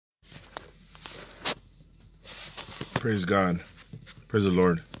Praise God. Praise the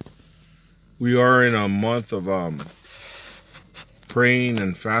Lord. We are in a month of praying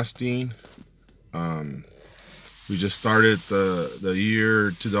and fasting. We just started the year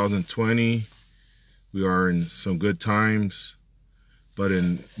 2020. We are in some good times, but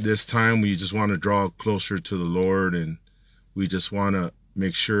in this time we just want to draw closer to the Lord, and we just want to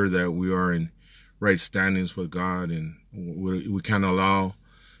make sure that we are in right standings with God, and we can't allow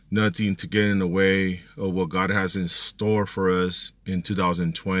nothing to get in the way of what God has in store for us in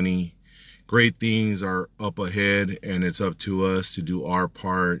 2020. Great things are up ahead, and it's up to us to do our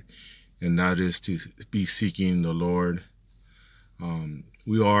part, and that is to be seeking the Lord.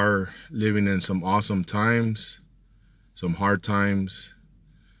 We are living in some awesome times, some hard times.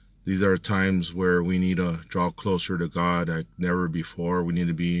 These are times where we need to draw closer to God like never before. We need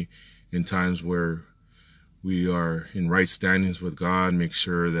to be in times where we are in right standings with God, make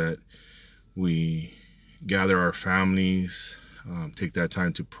sure that we gather our families, take that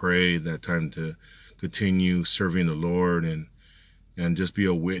time to pray, that time to continue serving the Lord, and just be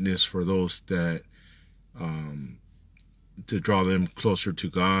a witness for those that, to draw them closer to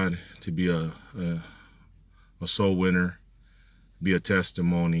God, to be a soul winner, be a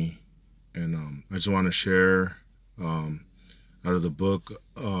testimony. And I just want to share out of the book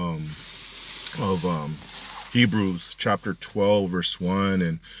of Hebrews chapter 12 verse 1.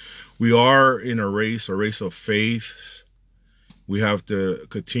 And we are in a race of faith. We have to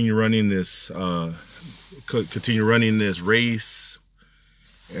continue running this race.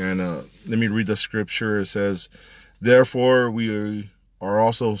 And let me read the scripture. It says, "Therefore we are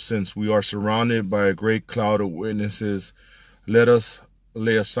also, since we are surrounded by a great cloud of witnesses, let us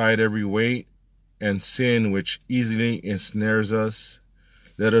lay aside every weight and sin which easily ensnares us.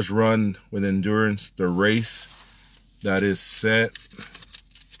 Let us run with endurance the race that is set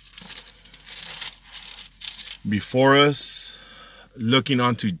before us, looking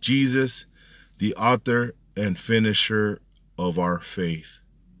unto Jesus, the author and finisher of our faith."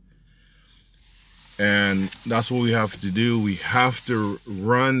 And that's what we have to do. We have to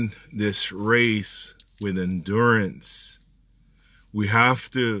run this race with endurance. We have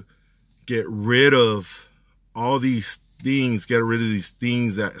to get rid of all these things, get rid of these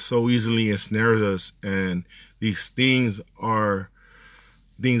things that so easily ensnare us. And these things are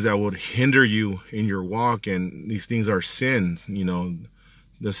things that would hinder you in your walk. And these things are sin. You know,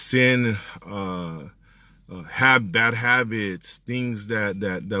 the sin, have bad habits, things that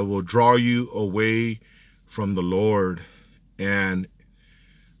will draw you away from the Lord. And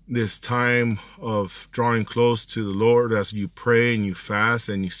this time of drawing close to the Lord, as you pray and you fast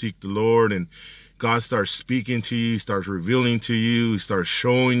and you seek the Lord, and God starts speaking to you, starts revealing to you, he starts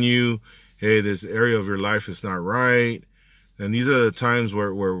showing you, hey, this area of your life is not right. And these are the times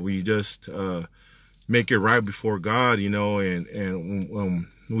where we just make it right before God, you know, and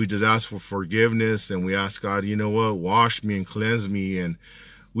we just ask for forgiveness, and we ask God, you know what, wash me and cleanse me. And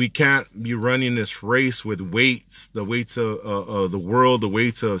we can't be running this race with weights, the weights of the world, the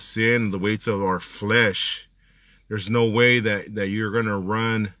weights of sin, the weights of our flesh. There's no way that you're going to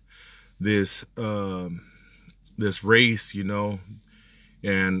run this race, you know,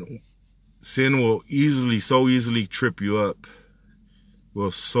 and sin will so easily trip you up.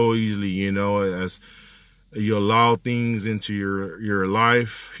 Will so easily, you know, as you allow things into your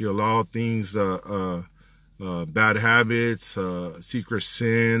life, you allow things, bad habits, secret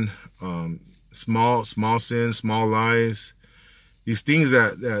sin, small sins, small lies, these things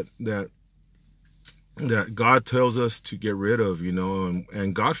that God tells us to get rid of, you know,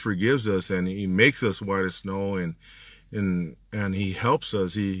 and God forgives us, and he makes us white as snow, and he helps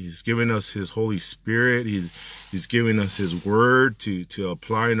us. He's given us his Holy Spirit. He's given us his word to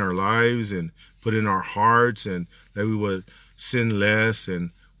apply in our lives and put in our hearts, and that we would sin less.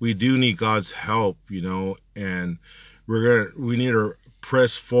 And we do need God's help, you know, and we need to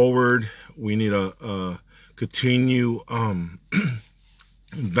press forward. We need to continue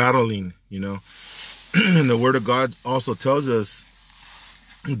battling, you know. And the word of God also tells us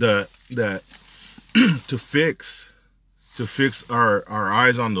that to fix our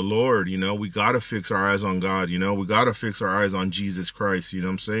eyes on the Lord, you know. We got to fix our eyes on God, you know. We got to fix our eyes on Jesus Christ, you know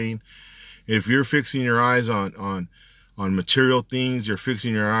what I'm saying? If you're fixing your eyes on material things, you're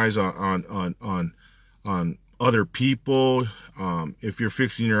fixing your eyes on other people, if you're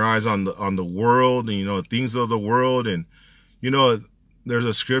fixing your eyes on the world, and, you know, things of the world. And, you know, there's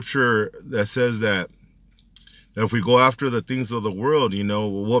a scripture that says that if we go after the things of the world, you know,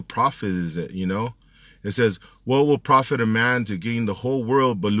 what profit is it, you know? It says, what will profit a man to gain the whole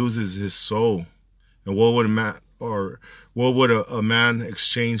world but loses his soul? And what would a man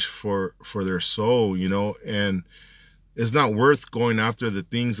exchange for their soul, you know? And it's not worth going after the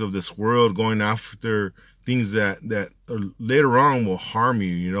things of this world, going after things that later on will harm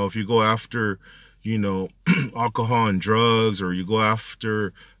you. You know, if you go after, you know, alcohol and drugs, or you go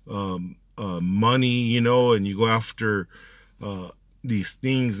after money, you know, and you go after uh, these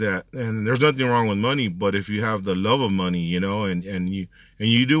things that, and there's nothing wrong with money, but if you have the love of money, you know, and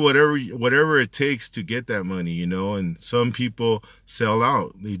you do whatever it takes to get that money, you know, and some people sell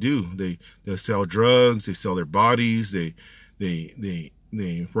out. They do. They sell drugs, they sell their bodies, they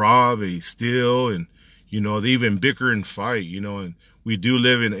rob, they steal, and you know, they even bicker and fight, you know. And we do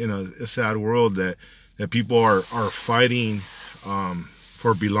live in a sad world that people are fighting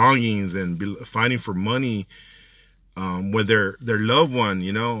for belongings and fighting for money, with their loved one,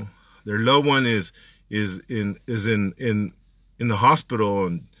 you know. Their loved one is in the hospital,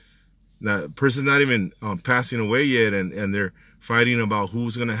 and that person's not even passing away yet, and they're fighting about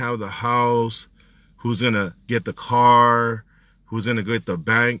who's gonna have the house, who's gonna get the car, who's gonna get the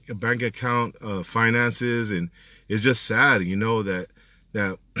bank account finances. And it's just sad, you know, that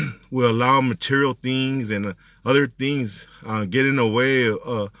we allow material things and other things get in the way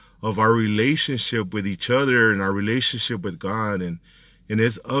of our relationship with each other and our relationship with God. And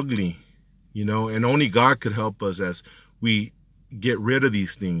it's ugly, you know. And only God could help us as we get rid of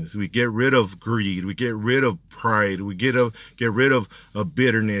these things. We get rid of greed, we get rid of pride, we get rid of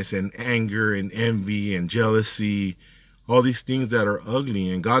bitterness and anger and envy and jealousy, all these things that are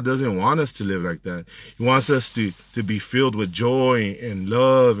ugly. And God doesn't want us to live like that. He wants us to be filled with joy and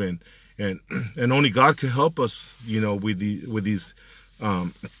love, and only God can help us, you know, with these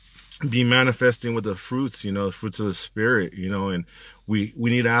be manifesting with the fruits, you know, the fruits of the Spirit, you know. And we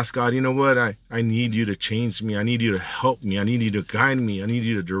need to ask God, you know what, I need you to change me. I need you to help me. I need you to guide me. I need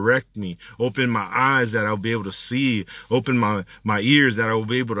you to direct me. Open my eyes that I'll be able to see. Open my ears that I will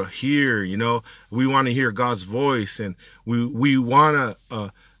be able to hear, you know. We want to hear God's voice, and we want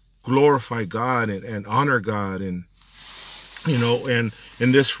to glorify God and honor God. And you know, and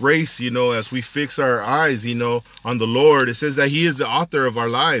in this race, you know, as we fix our eyes, you know, on the Lord, it says that He is the author of our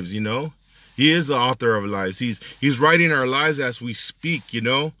lives, you know. He is the author of our lives. He's writing our lives as we speak, you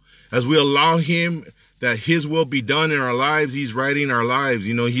know. As we allow Him that His will be done in our lives, He's writing our lives.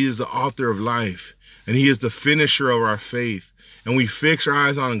 You know, He is the author of life, and He is the finisher of our faith. And we fix our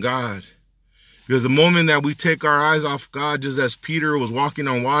eyes on God. Because the moment that we take our eyes off God, just as Peter was walking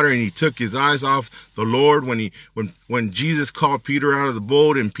on water and he took his eyes off the Lord, when Jesus called Peter out of the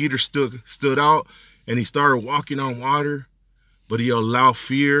boat and Peter stood out and he started walking on water, but he allowed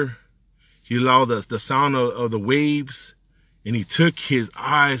fear, he allowed the sound of the waves, and he took his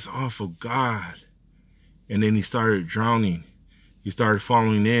eyes off of God, and then he started drowning. He started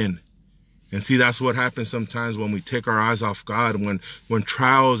falling in. And see, that's what happens sometimes when we take our eyes off God. When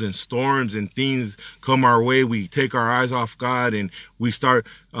trials and storms and things come our way, we take our eyes off God, and we start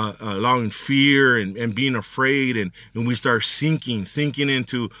allowing fear and being afraid, and we start sinking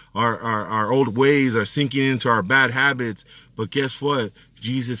into our old ways, or sinking into our bad habits. But guess what?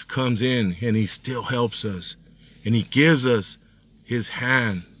 Jesus comes in, and He still helps us, and He gives us His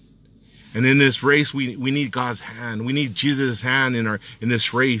hand. And in this race, we need God's hand. We need Jesus' hand in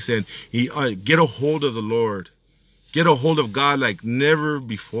this race. And get a hold of the Lord. Get a hold of God like never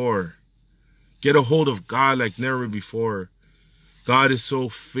before. Get a hold of God like never before. God is so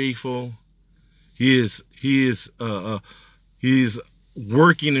faithful. He's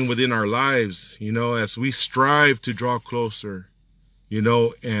working within our lives, you know, as we strive to draw closer, you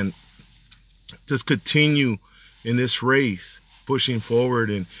know, and just continue in this race, pushing forward.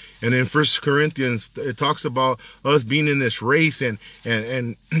 And in 1 Corinthians, it talks about us being in this race and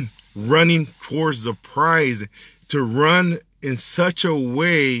running towards the prize, to run in such a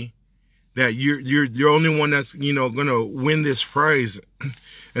way that you're the only one that's, you know, gonna win this prize.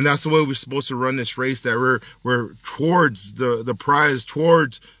 And that's the way we're supposed to run this race, that we're towards the prize,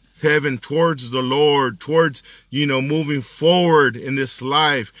 towards heaven, towards the Lord, towards, you know, moving forward in this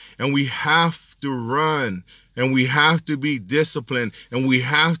life. And we have to run, and we have to be disciplined, and we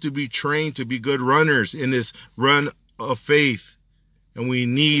have to be trained to be good runners in this run of faith. And we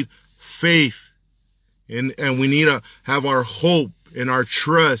need faith, and we need to have our hope and our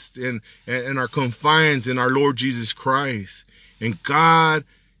trust and our confidence in our Lord Jesus Christ. And God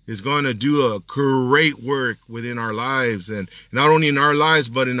is going to do a great work within our lives, and not only in our lives,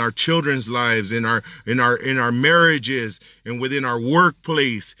 but in our children's lives, in our marriages, and within our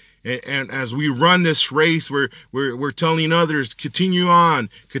workplace. And as we run this race, we're telling others, continue on,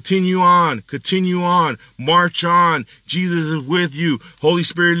 continue on, continue on, march on. Jesus is with you. Holy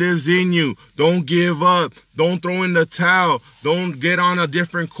Spirit lives in you. Don't give up. Don't throw in the towel. Don't get on a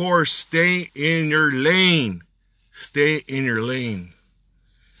different course. Stay in your lane. Stay in your lane.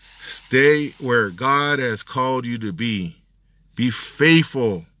 Stay where God has called you to be. Be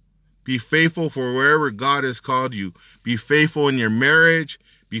faithful. Be faithful for wherever God has called you. Be faithful in your marriage.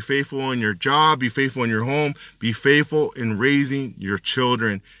 Be faithful in your job. Be faithful in your home. Be faithful in raising your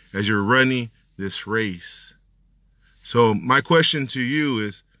children as you're running this race. So my question to you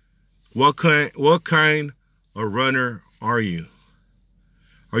is, what kind of runner are you?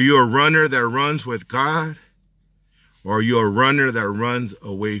 Are you a runner that runs with God? Or are you a runner that runs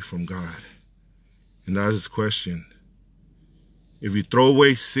away from God? And that is the question. If you throw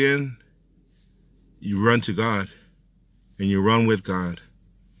away sin, you run to God and you run with God.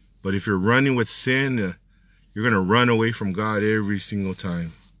 But if you're running with sin, you're going to run away from God every single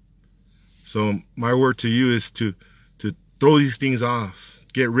time. So my word to you is to throw these things off.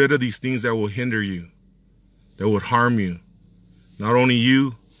 Get rid of these things that will hinder you, that would harm you. Not only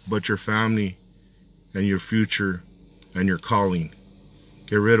you, but your family and your future and your calling.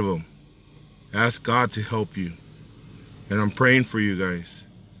 Get rid of them. Ask God to help you. And I'm praying for you guys.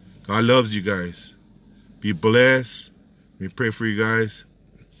 God loves you guys. Be blessed. We pray for you guys.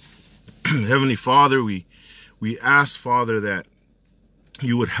 Heavenly Father, we ask, Father, that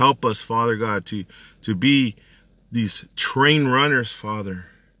you would help us, Father God, to be these trained runners, Father.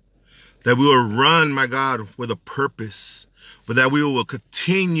 That we will run, my God, with a purpose. But that we will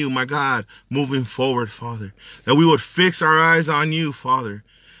continue, my God, moving forward, Father. That we would fix our eyes on you, Father.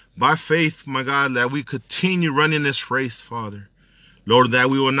 By faith, my God, that we continue running this race, Father. Lord, that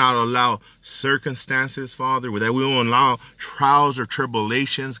we will not allow circumstances, Father, that we will allow trials or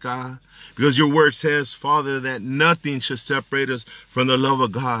tribulations, God. Because your word says, Father, that nothing should separate us from the love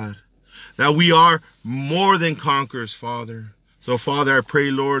of God. That we are more than conquerors, Father. So, Father, I pray,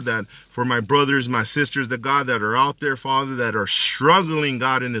 Lord, that for my brothers, my sisters, the God that are out there, Father, that are struggling,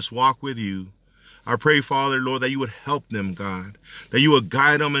 God, in this walk with you. I pray, Father, Lord, that you would help them, God. That you would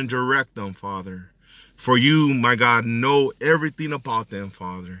guide them and direct them, Father. For you, my God, know everything about them,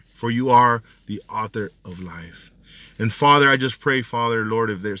 Father. For you are the author of life. And Father, I just pray, Father, Lord,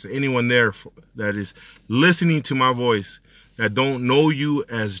 if there's anyone there that is listening to my voice, that don't know you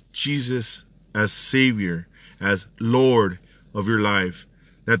as Jesus, as Savior, as Lord of your life,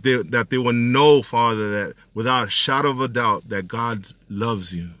 that they will know, Father, that without a shadow of a doubt, that God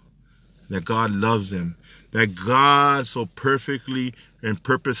loves you, that God loves them, that God so perfectly and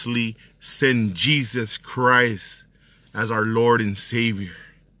purposely sent Jesus Christ as our Lord and Savior,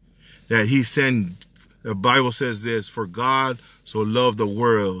 that he sent, the Bible says this, for God so loved the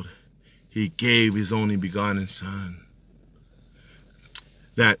world, he gave his only begotten Son,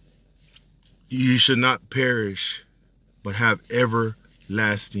 that you should not perish, but have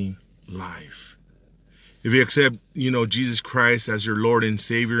everlasting life. If you accept, Jesus Christ as your Lord and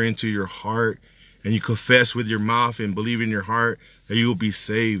Savior into your heart, and you confess with your mouth and believe in your heart that you will be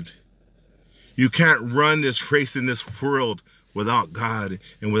saved. You can't run this race in this world without God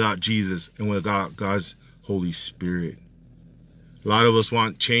and without Jesus and without God's Holy Spirit. A lot of us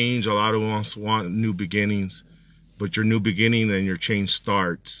want change. A lot of us want new beginnings. But your new beginning and your change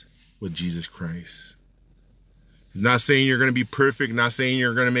starts with Jesus Christ. Not saying you're going to be perfect, not saying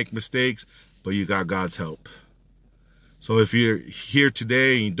you're going to make mistakes, but you got God's help. So if you're here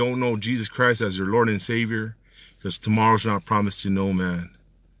today and you don't know Jesus Christ as your Lord and Savior, because tomorrow's not promised to no man.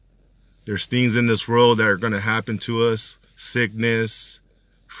 There's things in this world that are going to happen to us, sickness,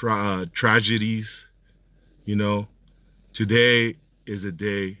 tragedies. Today is a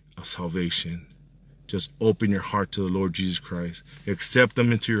day of salvation. Just open your heart to the Lord Jesus Christ. Accept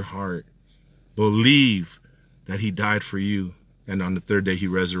him into your heart. Believe that he died for you, and on the third day he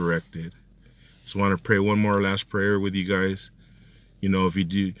resurrected. So I want to pray one more last prayer with you guys. If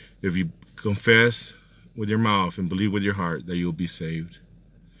you confess with your mouth and believe with your heart, that you'll be saved.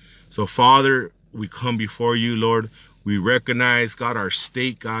 So Father, we come before you, Lord. We recognize, God, our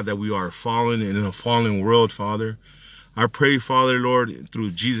state, God, that we are fallen in a fallen world, Father. I pray, Father, Lord,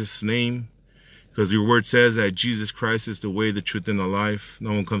 through Jesus' name, because your word says that Jesus Christ is the way, the truth, and the life.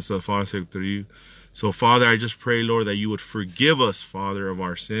 No one comes to the Father except through you. So, Father, I just pray, Lord, that you would forgive us, Father, of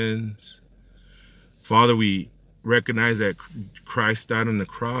our sins. Father, we recognize that Christ died on the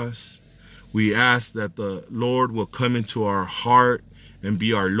cross. We ask that the Lord will come into our heart and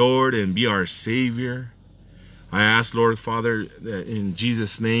be our Lord and be our Savior. I ask, Lord, Father, that in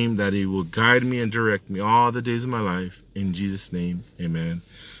Jesus' name, that he will guide me and direct me all the days of my life. In Jesus' name, amen.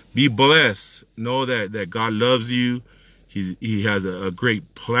 Be blessed. Know that God loves you. He has a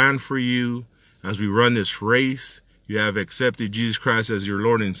great plan for you. As we run this race, you have accepted Jesus Christ as your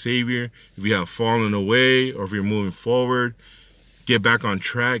Lord and Savior. If you have fallen away or if you're moving forward, get back on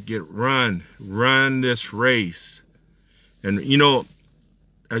track. Run this race. And you know,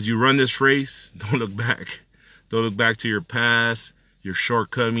 as you run this race, don't look back. Don't look back to your past, your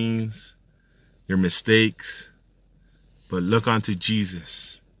shortcomings, your mistakes, but look onto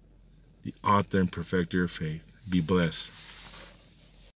Jesus, the author and perfecter of faith. Be blessed.